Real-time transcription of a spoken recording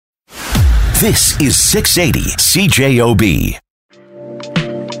This is 680 CJOB.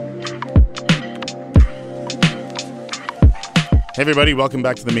 Hey everybody, welcome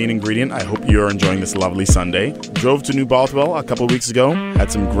back to The Main Ingredient. I hope you're enjoying this lovely Sunday. Drove to New Bothwell a couple weeks ago,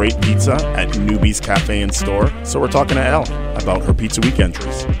 had some great pizza at Newbie's Cafe and Store. So we're talking to Elle about her Pizza Week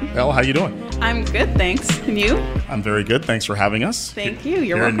entries. Elle, how you doing? I'm good, thanks. And you? I'm very good. Thanks for having us. Thank you.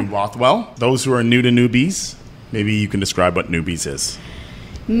 You're Here welcome. in New Bothwell. Those who are new to Newbie's, maybe you can describe what Newbie's is.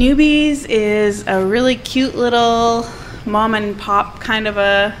 Newbie's is a really cute little mom and pop kind of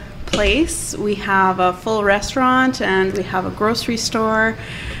a place. We have a full restaurant and we have a grocery store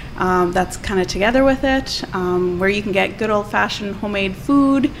that's kind of together with it, where you can get good old-fashioned homemade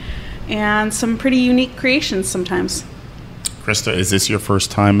food and some pretty unique creations sometimes. Krista, is this your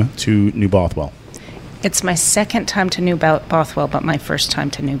first time to New Bothwell? It's my second time to New Bothwell, but my first time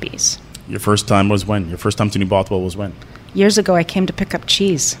to Newbies. Your first time was when? Your first time to New Bothwell was when? Years ago, I came to pick up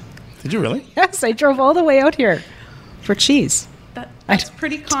cheese. Did you really? Yes, I drove all the way out here for cheese. That's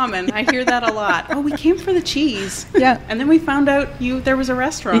pretty common. I hear that a lot. Oh, we came for the cheese. Yeah. And then we found out there was a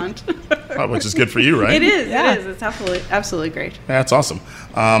restaurant. Oh, which is good for you, right? It is. Yeah. It is. It's absolutely great. That's awesome.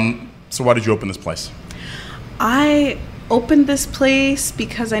 So why did you open this place? I opened this place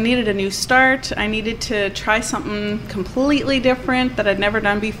because I needed a new start. I needed to try something completely different that I'd never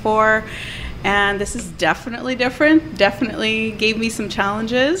done before. And this is definitely different. Definitely gave me some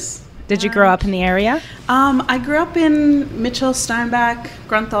challenges. Did you grow up in the area? I grew up in Mitchell, Steinbach,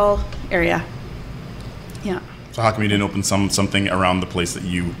 Grunthal area. Yeah. So how come you didn't open something around the place that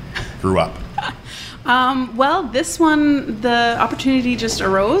you grew up? Well, this one, the opportunity just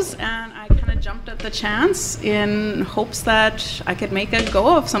arose, and I kind of jumped at the chance in hopes that I could make a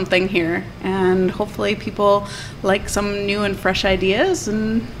go of something here. And hopefully people like some new and fresh ideas,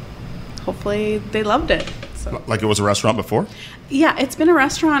 and hopefully they loved it. So. Like it was a restaurant before? Yeah, it's been a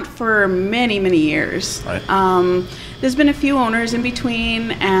restaurant for many, many years. Right. There's been a few owners in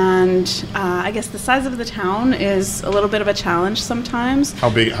between, and I guess the size of the town is a little bit of a challenge sometimes. How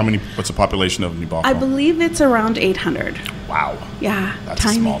big? What's the population of New Bothwell? I believe it's around 800. Wow. Yeah, That's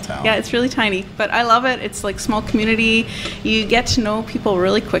tiny. a small town. Yeah, it's really tiny, but I love it. It's like small community. You get to know people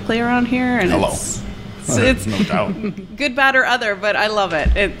really quickly around here, and Hello. it's no doubt. good, bad, or other. But I love it.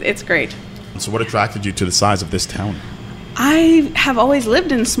 It's great. So what attracted you to the size of this town? I have always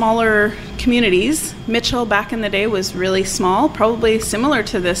lived in smaller communities. Mitchell back in the day was really small, probably similar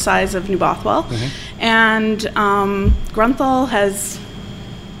to the size of New Bothwell. Mm-hmm. And Grunthal has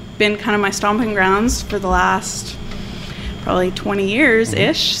been kind of my stomping grounds for the last probably 20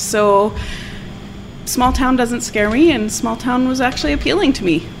 years-ish. Mm-hmm. So small town doesn't scare me, and small town was actually appealing to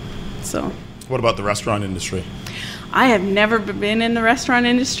me. So, what about the restaurant industry? I have never been in the restaurant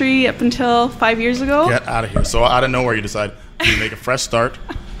industry up until 5 years ago. Get out of here. So out of nowhere you decide, I'm going to make a fresh start.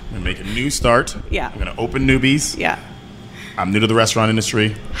 I'm going to make a new start. Yeah. I'm going to open Newbies. Yeah. I'm new to the restaurant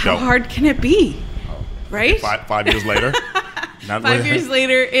industry. How hard can it be? Right? 5 years later. 5 years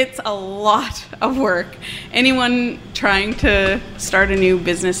later, it's a lot of work. Anyone trying to start a new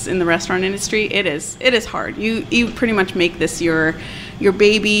business in the restaurant industry, it is hard. You pretty much make this your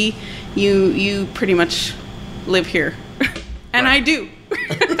baby. You pretty much live here. And right. I do. Is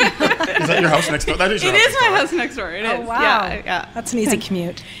that your house next door? That is your house next my door. house next door. It is. Wow. Yeah. That's an easy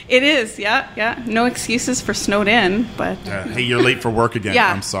commute. It is, yeah. No excuses for snowed in, but... Hey, you're late for work again.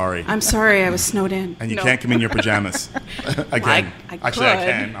 Yeah. I'm sorry. I'm sorry I was snowed in. And you can't come in your pajamas. Again. I Actually, I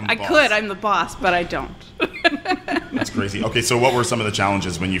can. I'm the boss. could. I'm the boss, but I don't. That's crazy. Okay, so what were some of the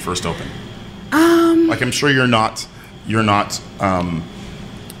challenges when you first opened? Like, I'm sure you're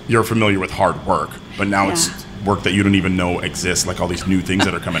familiar with hard work, but now it's work that you don't even know exists, like all these new things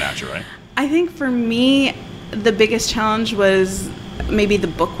that are coming at you, right? I think for me, the biggest challenge was maybe the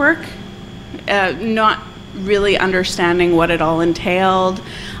bookwork, not really understanding what it all entailed.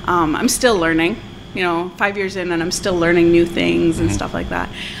 I'm still learning, 5 years in, and I'm still learning new things and stuff like that.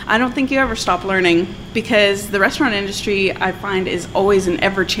 I don't think you ever stop learning, because the restaurant industry, I find, is always an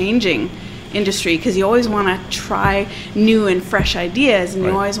ever-changing industry, because you always want to try new and fresh ideas, and you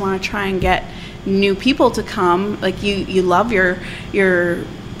always want to try and get new people to come. Like you love your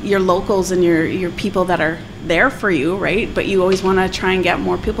locals and your people that are there for you, right? But you always want to try and get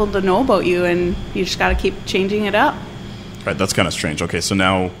more people to know about you, and you just got to keep changing it up. Right, that's kind of strange. Okay, so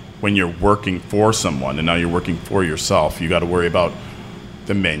now when you're working for someone and now you're working for yourself, you got to worry about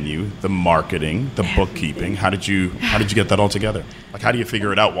the menu, the marketing, the bookkeeping. How did you get that all together? Like, how do you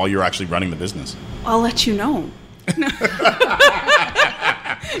figure it out while you're actually running the business? I'll let you know.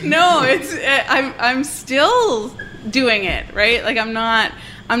 No, I'm still doing it, right? Like, I'm not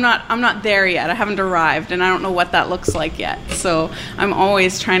I'm not there yet. I haven't arrived, and I don't know what that looks like yet. So I'm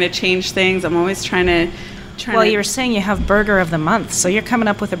always trying to change things. I'm always trying to. Well, you were saying you have Burger of the Month, so you're coming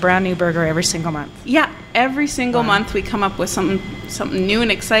up with a brand new burger every single month. Yeah, every single month we come up with something new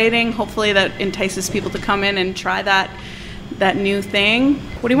and exciting. Hopefully that entices people to come in and try that new thing.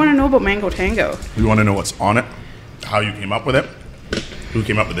 What do you want to know about Mango Tango? We want to know what's on it, how you came up with it, who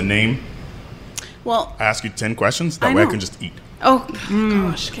came up with the name. Well, I ask you 10 questions. That way I can just eat. Oh,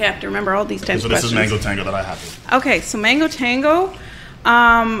 gosh. Okay, I have to remember all these 10 So questions. this is Mango Tango that I have. Okay, so Mango Tango,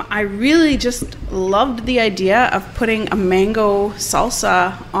 I really just loved the idea of putting a mango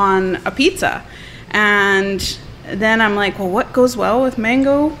salsa on a pizza. And then I'm like, well, what goes well with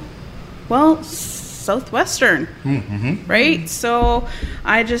mango? Well, Southwestern, right? So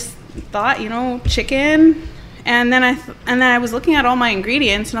I just thought, chicken. And then I was looking at all my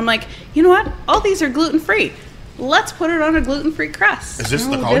ingredients, and I'm like, you know what? All these are gluten-free. Let's put it on a gluten-free crust. Is this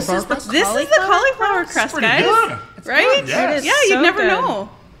the cauliflower crust? This is the cauliflower crust, guys. Good. Right? Yes. Yeah, you'd never know.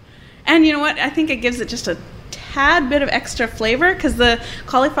 And you know what? I think it gives it just a tad bit of extra flavor because the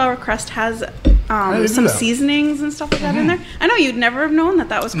cauliflower crust has some seasonings and stuff like that in there. I know you'd never have known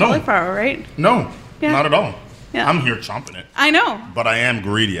that was cauliflower, right? No, Yeah. not at all. Yeah. I'm here chomping it. I know. But I am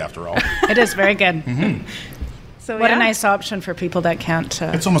greedy after all. It is very good. So What a nice option for people that can't.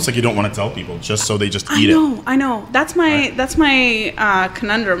 It's almost like you don't want to tell people just so they just eat it. I know. That's my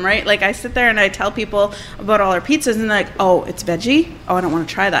conundrum, right? Like I sit there and I tell people about all our pizzas and they're like, oh, it's veggie? Oh, I don't want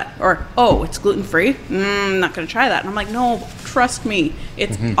to try that. Or, oh, it's gluten-free? I'm not going to try that. And I'm like, no, trust me.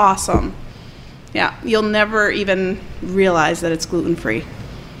 It's awesome. Yeah, you'll never even realize that it's gluten-free.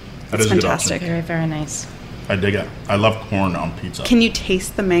 That It's is a good fantastic. option. Very, very nice. I dig it. I love corn on pizza. Can you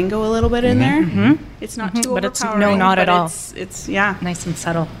taste the mango a little bit in there? Mm-hmm. It's not too But it's overpowering. not at all. It's yeah. Nice and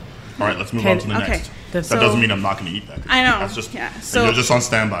subtle. All right, let's move on to the okay. next. The- That So- doesn't mean I'm not going to eat that. I know. That's just, Yeah. So- you're just on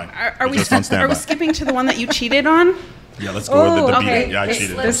standby. Are we just on are standby. we skipping to the one that you cheated on? Yeah, let's go with the beat Okay. it. Yeah, I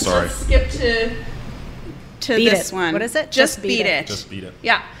cheated. Let's Sorry. skip to Beat this it. one. What is it? Just beat it. Just beat it.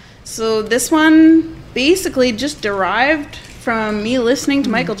 Yeah. So this one basically just derived from me listening to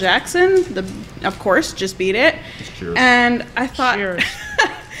Michael Jackson. Of course, just beat it. Cheers. And I thought, Cheers.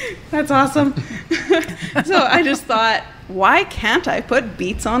 that's awesome. So I just thought, why can't I put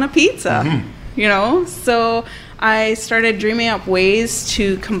beets on a pizza? So I started dreaming up ways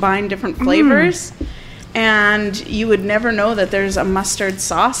to combine different flavors. And you would never know that there's a mustard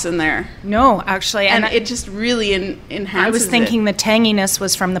sauce in there. No, actually. And it just really enhances I was thinking it. the tanginess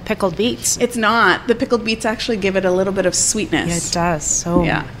was from the pickled beets. It's not. The pickled beets actually give it a little bit of Yeah, sweetness. it does. So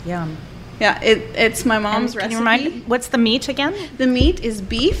Yeah. yum. Yeah, it's my mom's Can recipe. you remind what's the meat again? The meat is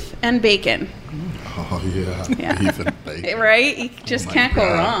beef and bacon. Oh, yeah. Yeah. Beef and bacon. Right? You just my can't go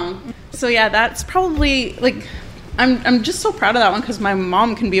God. wrong. So yeah, that's probably like I'm just so proud of that one because my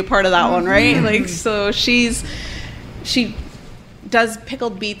mom can be a part of that one, right? Like so she does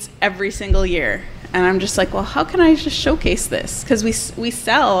pickled beets every single year. And I'm just like, well, how can I just showcase this? Because we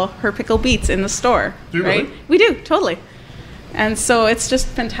sell her pickled beets in the store, Do you right? really? We do, totally. And so it's just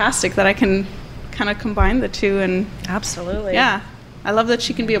fantastic that I can kind of combine the two. And Absolutely. yeah, I love that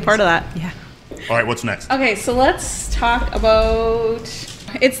she can be a part of that. Yeah. All right, what's next? Okay, so let's talk about,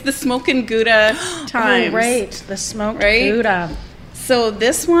 it's the smokin' Gouda times. Oh, right. The smoked Right? Gouda. So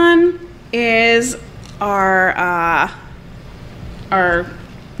this one is our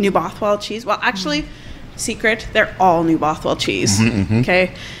new Bothwell cheese. Well, actually, secret, they're all new Bothwell cheese.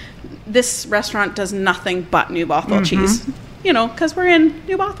 Okay, this restaurant does nothing but new Bothwell cheese. Because we're in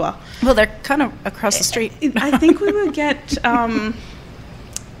New Bothwell. Well, they're kind of across the street. I think we would get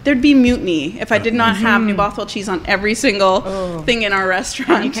there'd be mutiny if I did not have New Bothwell cheese on every single thing in our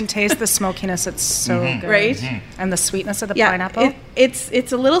restaurant. And you can taste the smokiness. It's so good. Right? And the sweetness of the pineapple. It's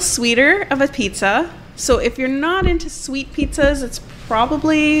a little sweeter of a pizza. So if you're not into sweet pizzas, it's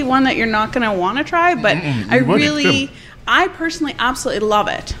probably one that you're not going to want to try. But I personally absolutely love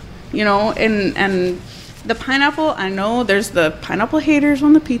it. And the pineapple, I know there's the pineapple haters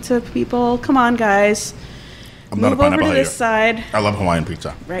on the pizza people. Come on, guys. I'm not a Move over pineapple to hater. this side. I love Hawaiian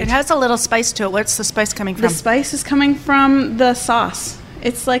pizza. Right. It has a little spice to it. What's the spice coming from? The spice is coming from the sauce.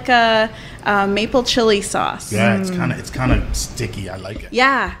 It's like a maple chili sauce. Yeah, it's kind of sticky. I like it.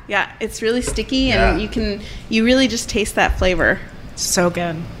 Yeah, it's really sticky, and you really just taste that flavor. So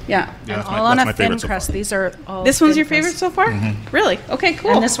good. Yeah. Yeah, that's All on my a thin favorite so far. crust. These are all This one's thin your favorite crust. so far? Really? Okay,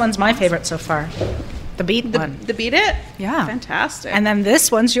 cool. And this one's my favorite so far. The beet one. the Beat It? Yeah. Fantastic. And then this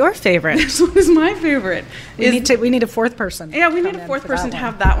one's your favorite. this one is my favorite. We need a fourth person. Yeah, we need come a in fourth for person that to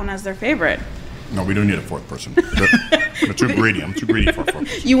one. have that one as their favorite. No, we don't need a fourth person. We're too greedy. I'm too greedy for a fourth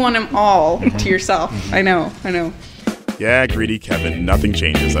person. You want them all to yourself. I know. Yeah, greedy Kevin. Nothing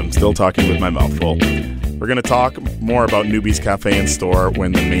changes. I'm still talking with my mouth full. We're going to talk more about Newbie's Cafe and Store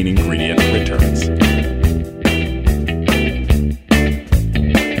when the main ingredient returns.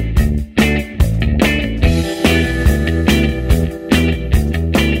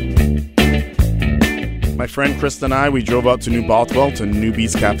 My friend Krista and I, we drove out to New Bothwell to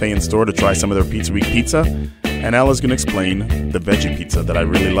Newbie's Cafe and Store to try some of their Pizza Week pizza. And Ella's going to explain the veggie pizza that I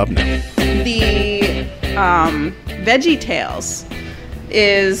really love now. The Veggie Tales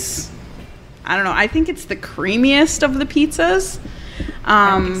is, I don't know, I think it's the creamiest of the pizzas.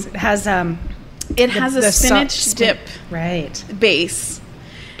 It has a spinach dip base.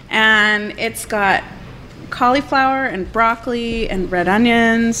 And it's got cauliflower and broccoli and red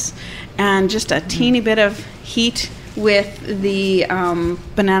onions and just a teeny bit of heat with the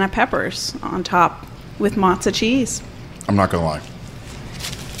banana peppers on top with mozza cheese. I'm not going to lie.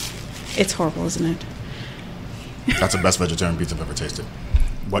 It's horrible, isn't it? That's the best vegetarian pizza I've ever tasted.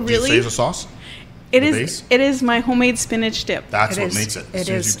 What do Really? you say is a sauce? It The is. base? It is my homemade spinach dip. That's It what is. makes it. It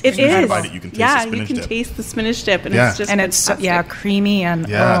is. It is. Bite it, you can taste the Yeah, spinach you can dip. taste the spinach dip, and Yeah. it's just and it's fantastic. creamy and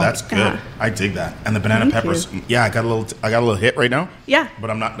Yeah, that's good. Yeah. I dig that. And the banana Thank peppers. you. Yeah, I got a little hit right now. Yeah.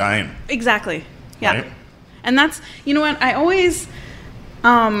 But I'm not dying. Exactly. Yeah. Right? And that's, you know what, I always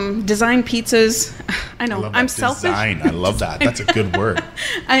design pizzas. I know, I love that I'm selfish. design. I love that. That's a good word.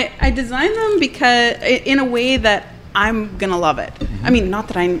 I design them because in a way that I'm gonna love it. Mm-hmm. I mean, not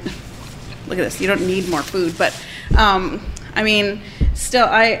that I look at this. You don't need more food, but I mean, still,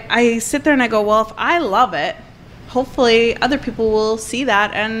 I sit there and I go, well, if I love it, hopefully other people will see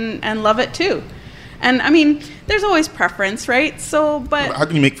that and love it too. And I mean, there's always preference, right? So, but How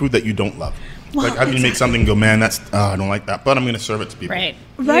can you make food that you don't love? Well, Like, how can you make something and go, man, I don't like that, but I'm going to serve it to people. right.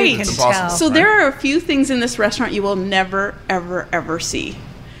 Right. You can It's impossible. tell. So there are a few things in this restaurant you will never, ever, ever see.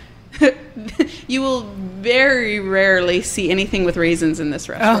 You will very rarely see anything with raisins in this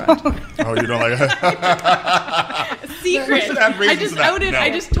restaurant. Oh, you don't like it? Secret. We should add raisins to that. No. I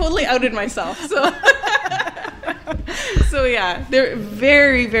just totally outed myself. So, so yeah, there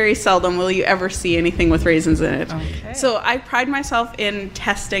very, very seldom will you ever see anything with raisins in it. Okay. So I pride myself in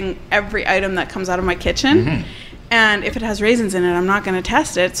testing every item that comes out of my kitchen. Mm-hmm. And if it has raisins in it, I'm not going to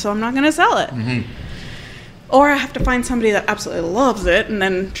test it, so I'm not going to sell it. Mm-hmm. Or I have to find somebody that absolutely loves it and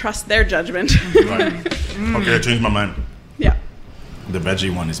then trust their judgment. Right. Okay, I changed my mind. Yeah. The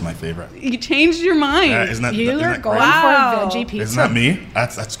veggie one is my favorite. You changed your mind. Isn't that You isn't are that going crazy? Wow. for veggie pizza. Isn't that me?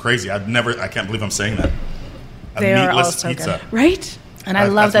 That's crazy. I can't believe I'm saying that. A They are meatless also pizza. good. Right? And I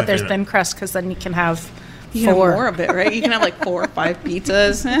That's love my that there's favorite. thin crust because then you can have You can have 4. more of it, right? You can have like 4 or 5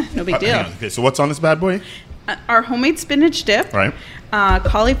 pizzas. No big deal. Hang on. Okay, so what's on this bad boy? Our homemade spinach dip, Right.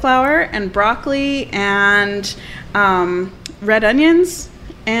 Cauliflower and broccoli and red onions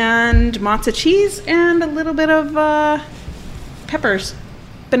and mozza cheese and a little bit of peppers,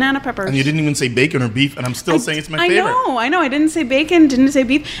 banana peppers. And you didn't even say bacon or beef, and I'm still saying it's my favorite. I know. I didn't say bacon, didn't say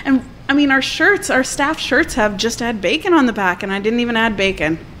beef. And I mean, our staff shirts have just had bacon on the back, and I didn't even add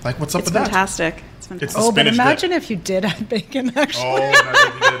bacon. Like, what's up It's with that? fantastic. It's fantastic. It's the Oh, but spinach imagine dip. if you did add bacon, actually. Oh, imagine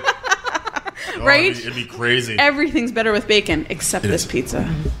if you did. Oh, Right? It'd be crazy. Everything's better with bacon except It this is.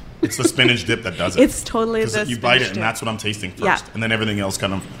 pizza. It's the spinach dip that does it. It's totally 'Cause the you bite spinach it, and dip. that's what I'm tasting first. Yeah. And then everything else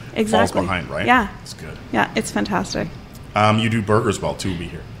kind of Exactly. falls behind, right? Yeah. It's good. Yeah, it's fantastic. You do burgers well, too, we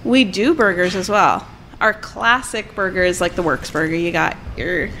hear. We do burgers as well. Our classic burger is like the works burger. You got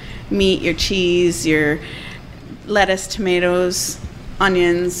your meat, your cheese, your lettuce, tomatoes,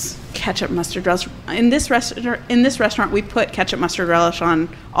 onions, ketchup, mustard relish. In this restaurant, we put ketchup, mustard relish on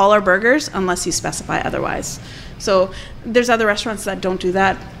all our burgers unless you specify otherwise. So there's other restaurants that don't do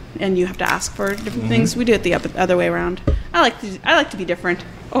that, and you have to ask for different things. We do it the other way around. I like to be different.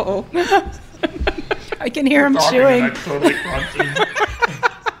 Uh-oh. I can hear him chewing. Totally crunchy.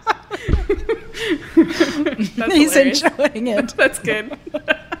 That's He's hilarious. enjoying it. That's good.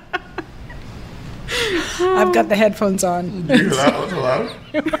 I've got the headphones on. You hear that? That was loud.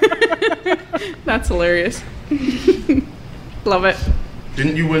 That's hilarious. Love it.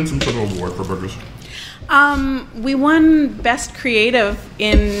 Didn't you win some sort of award for burgers? We won Best Creative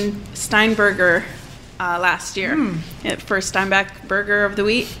in Steinberger last year. For Steinbach Burger of the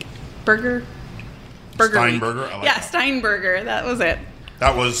Week. Burger Steinberger? Week. I like Yeah, that. Steinberger. That was it.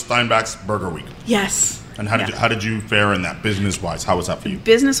 That was Steinbach's Burger Week. Yes. And how did you fare in that business-wise? How was that for you?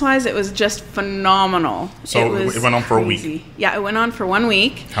 Business-wise, it was just phenomenal. So was it went on for a week? crazy. Yeah, it went on for 1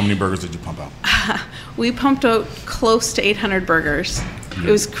 week. How many burgers did you pump out? We pumped out close to 800 burgers.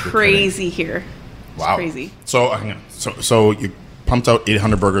 It was crazy here. It was Wow. crazy. So hang on. So you pumped out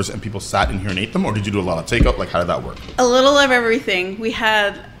 800 burgers and people sat in here and ate them, or did you do a lot of takeout? Like, how did that work? A little of everything. We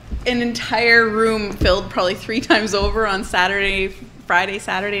had an entire room filled probably 3 times over on Friday,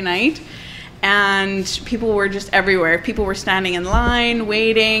 Saturday night. And people were just everywhere. People were standing in line,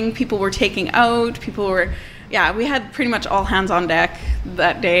 waiting. People were taking out. We had pretty much all hands on deck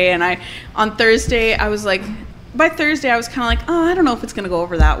that day. And on Thursday, I was like, by Thursday, I was kind of like, oh, I don't know if it's going to go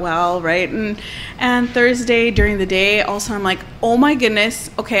over that well, right? And Thursday during the day, also I'm like, oh my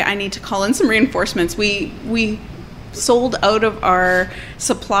goodness, okay, I need to call in some reinforcements. We sold out of our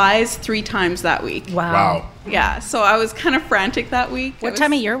supplies 3 times that week. Wow. Yeah, so I was kind of frantic that week. What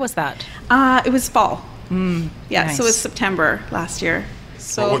time of year was that? It was fall. Yeah, nice. So it was September last year.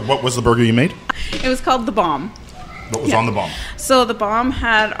 So What was the burger you made? it was called the Bomb. What was on the bomb? So the Bomb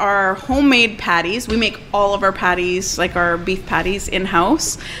had our homemade patties. We make all of our patties, like our beef patties,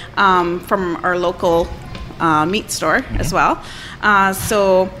 in-house from our local meat store as well.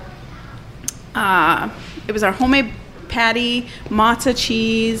 It was our homemade patty, matzo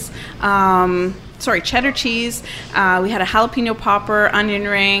cheese, cheddar cheese. We had a jalapeno popper, onion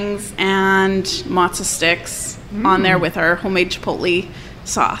rings, and matzo sticks on there with our homemade chipotle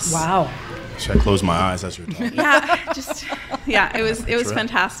sauce. Wow. Should I close my eyes as you're talking? It was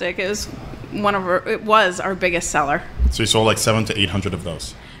fantastic. It was our biggest seller. So you sold like 700 to 800 of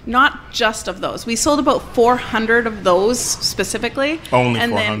those? Not just of those. We sold about 400 of those specifically. Only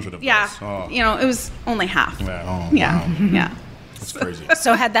 400 of those? Yeah. Oh. It was only half. Wow. Yeah. That's crazy.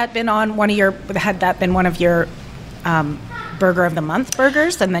 So had that been one of your Burger of the Month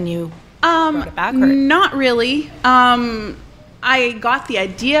burgers, and then you brought it back? Or? Not really. I got the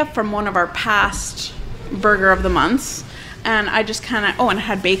idea from one of our past Burger of the Months, and I just kind of and it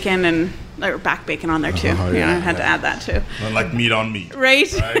had bacon and back bacon on there too. I had to add that too. Like meat on meat. Right.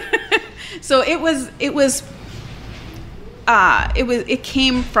 So it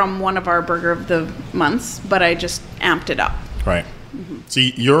came from one of our Burger of the Months, but I just amped it up. Right.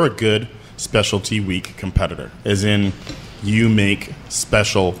 See, you're a good specialty week competitor, as in you make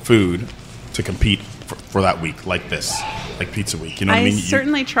special food to compete for that week, like this, like Pizza Week. You know what I mean?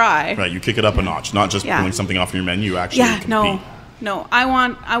 Certainly try. Right. You kick it up a notch, not just pulling something off your menu. You actually compete. No. I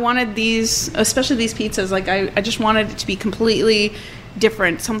wanted these, especially these pizzas. Like I just wanted it to be completely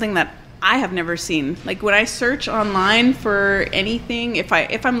different, something that I have never seen. Like when I search online for anything, if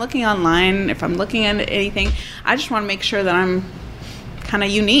I'm looking online, if I'm looking at anything, I just want to make sure that I'm kind of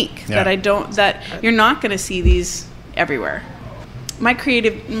unique. Yeah. That you're not going to see these everywhere. My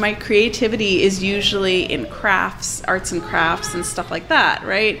creativity is usually in crafts, arts and crafts and stuff like that,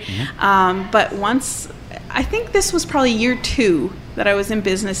 right? Mm-hmm. But I think this was probably year 2 that I was in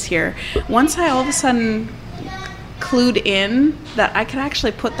business here. Once I all of a sudden clued in that I could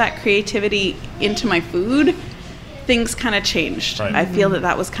actually put that creativity into my food, things kind of changed. Right. I feel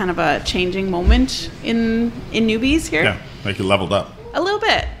that was kind of a changing moment in Newbies here. Yeah, like you leveled up. A little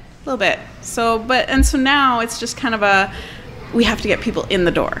bit. So now it's just kind of we have to get people in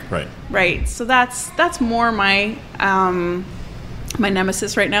the door. Right. So that's more my my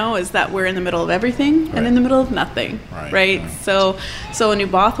nemesis right now, is that we're in the middle of everything and in the middle of nothing. Right. So New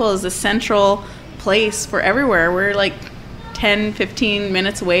Bothwell is a central place for everywhere. We're like 10-15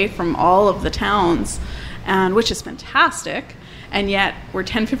 minutes away from all of the towns, and which is fantastic. And yet we're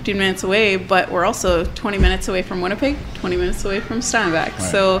 10-15 minutes away, but we're also 20 minutes away from Winnipeg, 20 minutes away from Steinbach.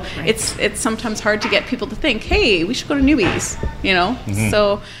 So it's sometimes hard to get people to think, hey, we should go to Newbies, Mm-hmm.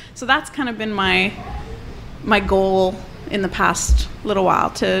 So that's kind of been my goal in the past little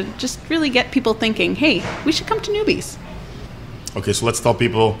while, to just really get people thinking, hey, we should come to Newbies. Okay, so let's tell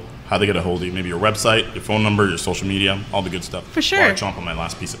people how they get a hold of you. Maybe your website, your phone number, your social media, all the good stuff. For sure. While I chomp on my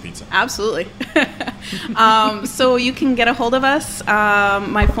last piece of pizza. Absolutely. So you can get a hold of us.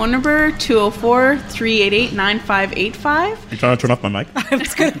 My phone number, 204-388-9585. You trying to turn off my mic? I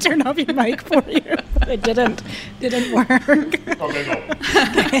was going to turn off your mic for you, but it didn't work.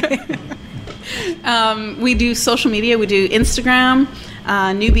 Okay, go. We do social media. We do Instagram,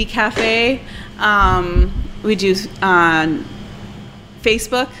 Newbie Cafe. We do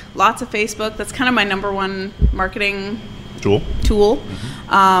Facebook, lots of Facebook. That's kind of my number one marketing tool.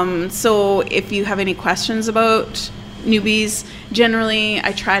 Mm-hmm. So if you have any questions about Newbies, generally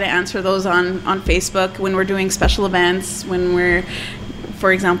I try to answer those on Facebook when we're doing special events, when we're,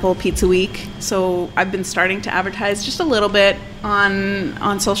 for example, Pizza Week. So I've been starting to advertise just a little bit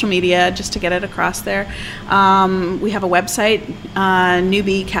on social media just to get it across there. We have a website,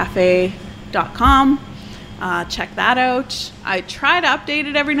 newbiecafe.com. Check that out. I try to update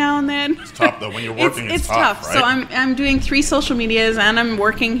it every now and then. It's tough though. When you're working, it's tough. Right? So I'm doing 3 social medias, and I'm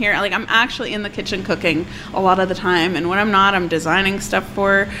working here. Like, I'm actually in the kitchen cooking a lot of the time, and when I'm not, I'm designing stuff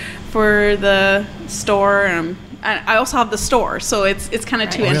for the store, and I also have the store, so it's kind of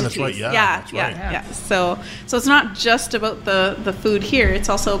two Oh, yeah, entities. that's right. Yeah, yeah, that's right. yeah. So it's not just about the food here. It's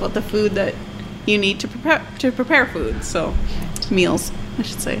also about the food that you need to prepare food. So meals, I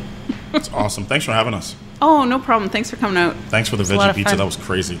should say. It's awesome. Thanks for having us. Oh, no problem. Thanks for coming out. Thanks for the a lot veggie of pizza. fun. That was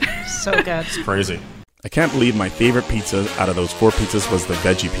crazy. So good. Crazy. I can't believe my favorite pizza out of those 4 pizzas was the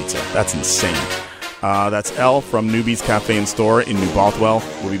veggie pizza. That's insane. That's Elle from Newbie's Cafe and Store in New Bothwell.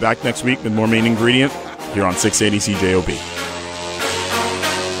 We'll be back next week with more Main Ingredient here on 680 CJOB.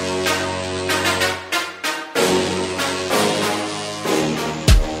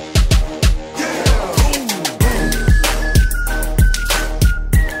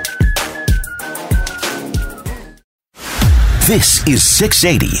 This is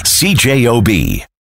 680 CJOB.